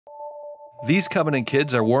These Covenant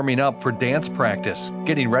kids are warming up for dance practice,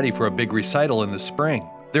 getting ready for a big recital in the spring.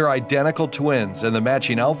 They're identical twins, and the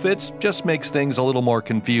matching outfits just makes things a little more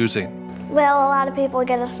confusing. Well, a lot of people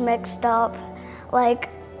get us mixed up. Like,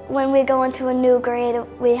 when we go into a new grade,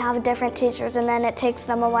 we have different teachers, and then it takes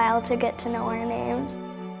them a while to get to know our names.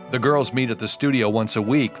 The girls meet at the studio once a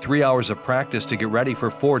week, 3 hours of practice to get ready for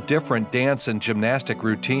 4 different dance and gymnastic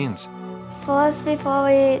routines. First, before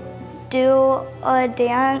we do a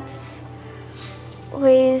dance,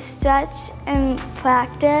 we stretch and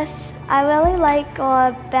practice. I really like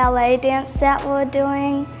a ballet dance that we're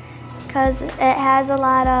doing because it has a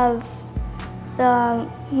lot of the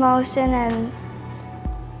motion and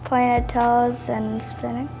pointed toes and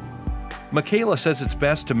spinning. Makayla says it's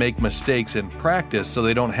best to make mistakes in practice so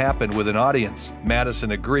they don't happen with an audience.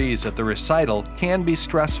 Madison agrees that the recital can be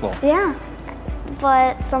stressful. Yeah,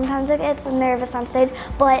 but sometimes it gets nervous on stage,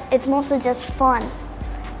 but it's mostly just fun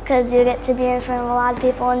because you get to be in front of a lot of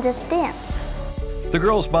people and just dance. The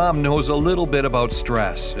girl's mom knows a little bit about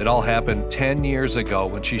stress. It all happened 10 years ago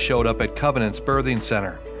when she showed up at Covenant's birthing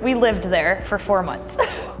center. We lived there for 4 months.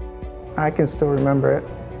 I can still remember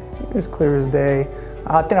it as clear as day.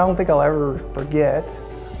 I don't think I'll ever forget.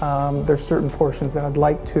 There's certain portions that I'd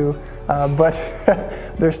like to, but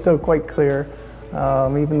they're still quite clear,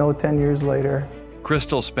 even though 10 years later.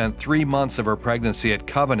 Crystal spent 3 months of her pregnancy at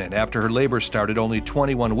Covenant after her labor started only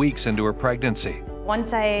 21 weeks into her pregnancy.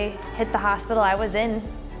 Once I hit the hospital, I was in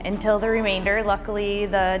until the remainder. Luckily,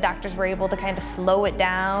 the doctors were able to kind of slow it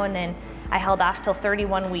down, and I held off till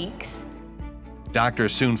 31 weeks.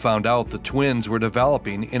 Doctors soon found out the twins were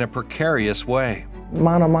developing in a precarious way.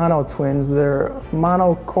 Mono-mono twins, they're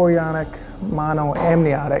monochorionic,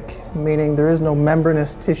 monoamniotic, meaning there is no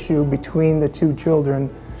membranous tissue between the two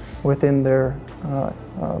children within their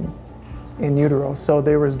in utero. So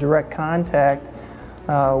there was direct contact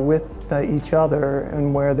with each other,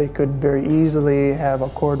 and where they could very easily have a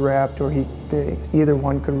cord wrapped, or either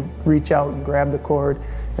one could reach out and grab the cord.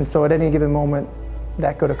 And so at any given moment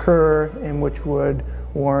that could occur, in which would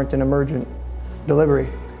warrant an emergent delivery.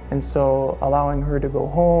 And so allowing her to go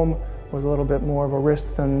home was a little bit more of a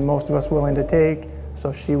risk than most of us willing to take.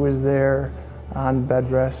 So she was there on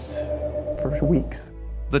bed rest for weeks.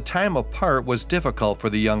 The time apart was difficult for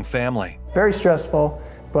the young family. Very stressful,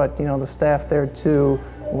 but the staff there too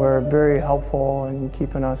were very helpful in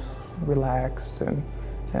keeping us relaxed and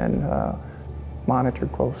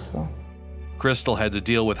monitored close. So. Crystal had to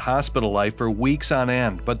deal with hospital life for weeks on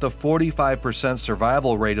end, but the 45%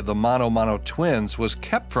 survival rate of the mono-mono twins was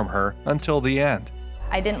kept from her until the end.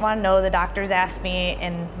 I didn't want to know. The doctors asked me,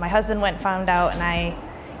 and my husband went and found out, and I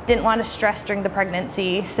didn't want to stress during the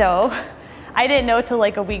pregnancy, so I didn't know till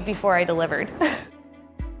like a week before I delivered.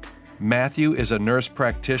 Matthew is a nurse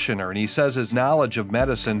practitioner, and he says his knowledge of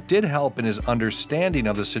medicine did help in his understanding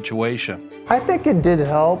of the situation. I think it did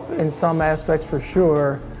help in some aspects for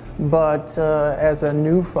sure. But as a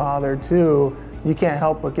new father too, you can't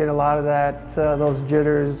help but get a lot of that, those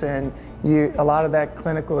jitters, and a lot of that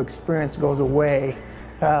clinical experience goes away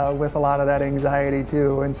with a lot of that anxiety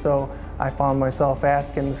too. And so I found myself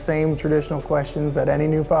asking the same traditional questions that any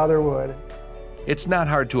new father would. It's not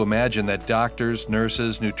hard to imagine that doctors,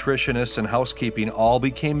 nurses, nutritionists, and housekeeping all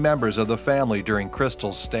became members of the family during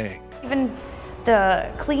Crystal's stay. Even the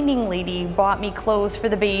cleaning lady bought me clothes for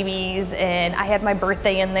the babies, and I had my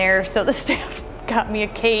birthday in there, so the staff got me a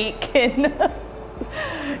cake, and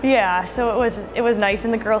yeah, so it was nice.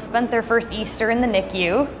 And the girls spent their first Easter in the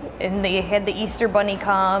NICU, and they had the Easter bunny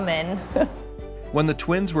come. And when the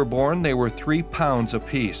twins were born, they were 3 pounds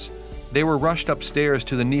apiece. They were rushed upstairs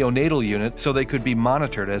to the neonatal unit so they could be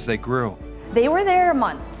monitored as they grew. They were there a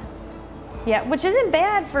month. Yeah, which isn't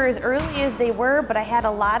bad for as early as they were, but I had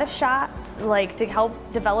a lot of shots like to help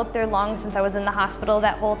develop their lungs since I was in the hospital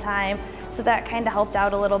that whole time. So that kind of helped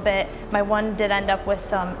out a little bit. My one did end up with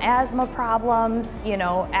some asthma problems,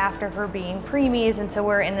 after her being preemies, and so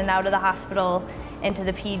we're in and out of the hospital into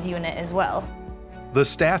the peds unit as well. The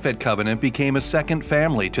staff at Covenant became a second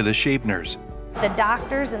family to the Shapners. The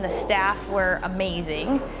doctors and the staff were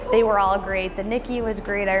amazing. They were all great. The NICU was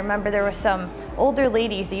great. I remember there was some older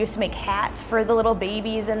ladies that used to make hats for the little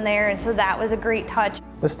babies in there, and so that was a great touch.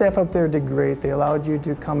 The staff up there did great. They allowed you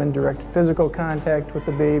to come in direct physical contact with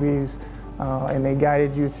the babies, and they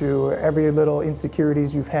guided you through every little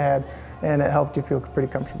insecurities you've had, and it helped you feel pretty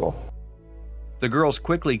comfortable. The girls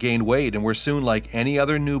quickly gained weight and were soon like any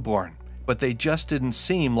other newborn, but they just didn't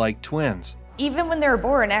seem like twins. Even when they were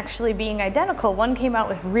born, actually being identical, one came out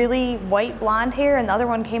with really white blonde hair and the other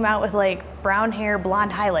one came out with like brown hair,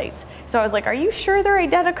 blonde highlights. So I was like, are you sure they're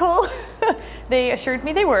identical? They assured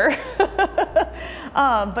me they were.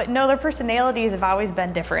 But no, their personalities have always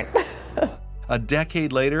been different. A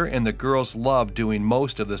decade later, and the girls love doing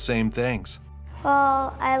most of the same things.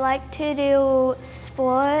 Well, I like to do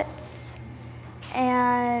sports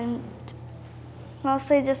and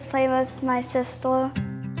mostly just play with my sister.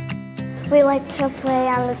 We like to play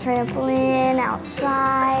on the trampoline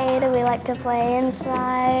outside, we like to play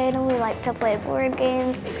inside, we like to play board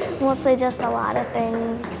games, mostly just a lot of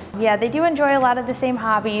things. Yeah, they do enjoy a lot of the same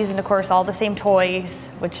hobbies and of course all the same toys,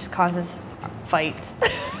 which causes fights.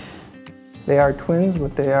 They are twins,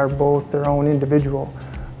 but they are both their own individual,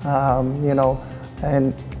 you know,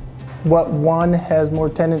 and what one has more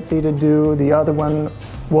tendency to do, the other one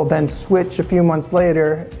will then switch a few months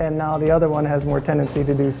later, and now the other one has more tendency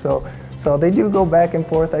to do so. So they do go back and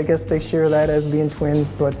forth. I guess they share that as being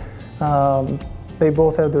twins, but they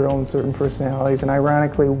both have their own certain personalities. And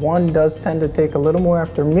ironically, one does tend to take a little more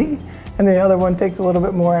after me, and the other one takes a little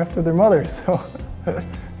bit more after their mother. So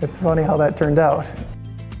it's funny how that turned out.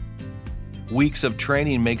 Weeks of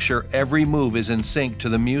training make sure every move is in sync to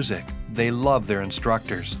the music. They love their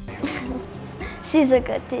instructors. She's a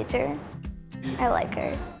good teacher. I like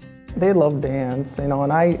her. They love dance, you know,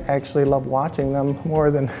 and I actually love watching them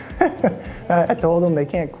more than I told them they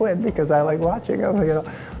can't quit because I like watching them, you know.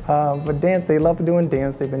 But dance, they love doing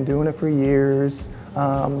dance. They've been doing it for years.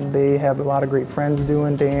 They have a lot of great friends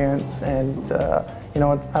doing dance, and you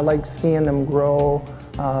know, I like seeing them grow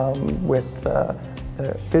with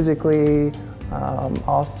physically,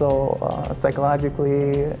 also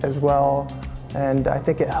psychologically as well. And I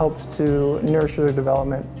think it helps to nurture their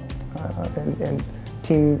development and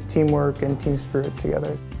teamwork and team spirit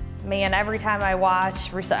together. Man, every time I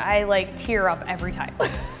watch, I like tear up every time.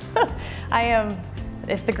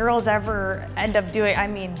 If the girls ever end up doing, I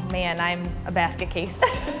mean, man, I'm a basket case.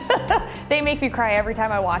 They make me cry every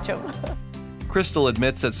time I watch them. Crystal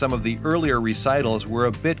admits that some of the earlier recitals were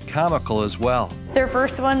a bit comical as well. Their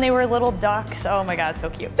first one, they were little ducks. Oh my God, so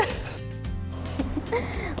cute.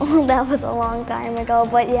 Well, that was a long time ago,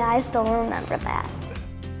 but yeah, I still remember that.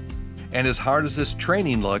 And as hard as this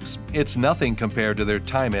training looks, it's nothing compared to their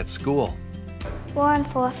time at school. We're in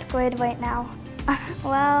 4th grade right now.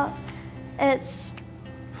 Well, it's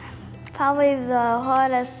probably the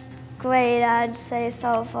hardest grade I'd say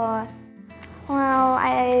so far. Well,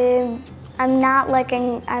 I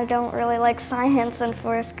don't really like science in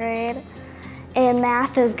 4th grade, and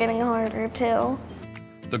math is getting harder too.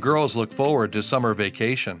 The girls look forward to summer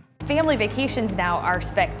vacation. Family vacations now are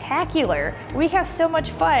spectacular. We have so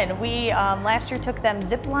much fun. We last year took them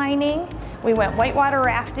zip lining. We went whitewater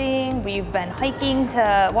rafting. We've been hiking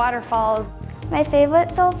to waterfalls. My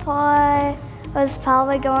favorite so far was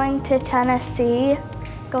probably going to Tennessee,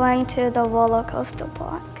 going to the roller coaster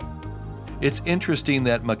park. It's interesting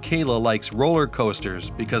that Makayla likes roller coasters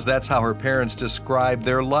because that's how her parents described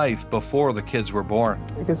their life before the kids were born.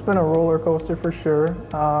 It's been a roller coaster for sure.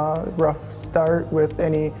 Rough start with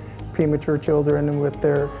any premature children and with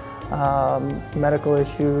their medical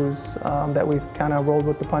issues that we've kind of rolled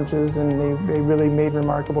with the punches, and they really made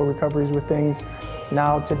remarkable recoveries with things.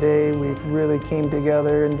 Now today we've really came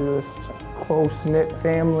together into this close-knit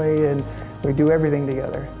family, and we do everything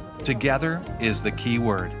together. Together is the key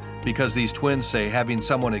word, because these twins say having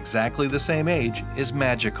someone exactly the same age is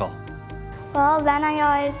magical. Well, then I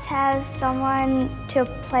always have someone to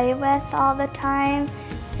play with all the time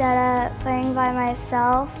instead of playing by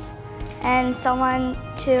myself, and someone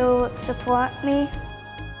to support me.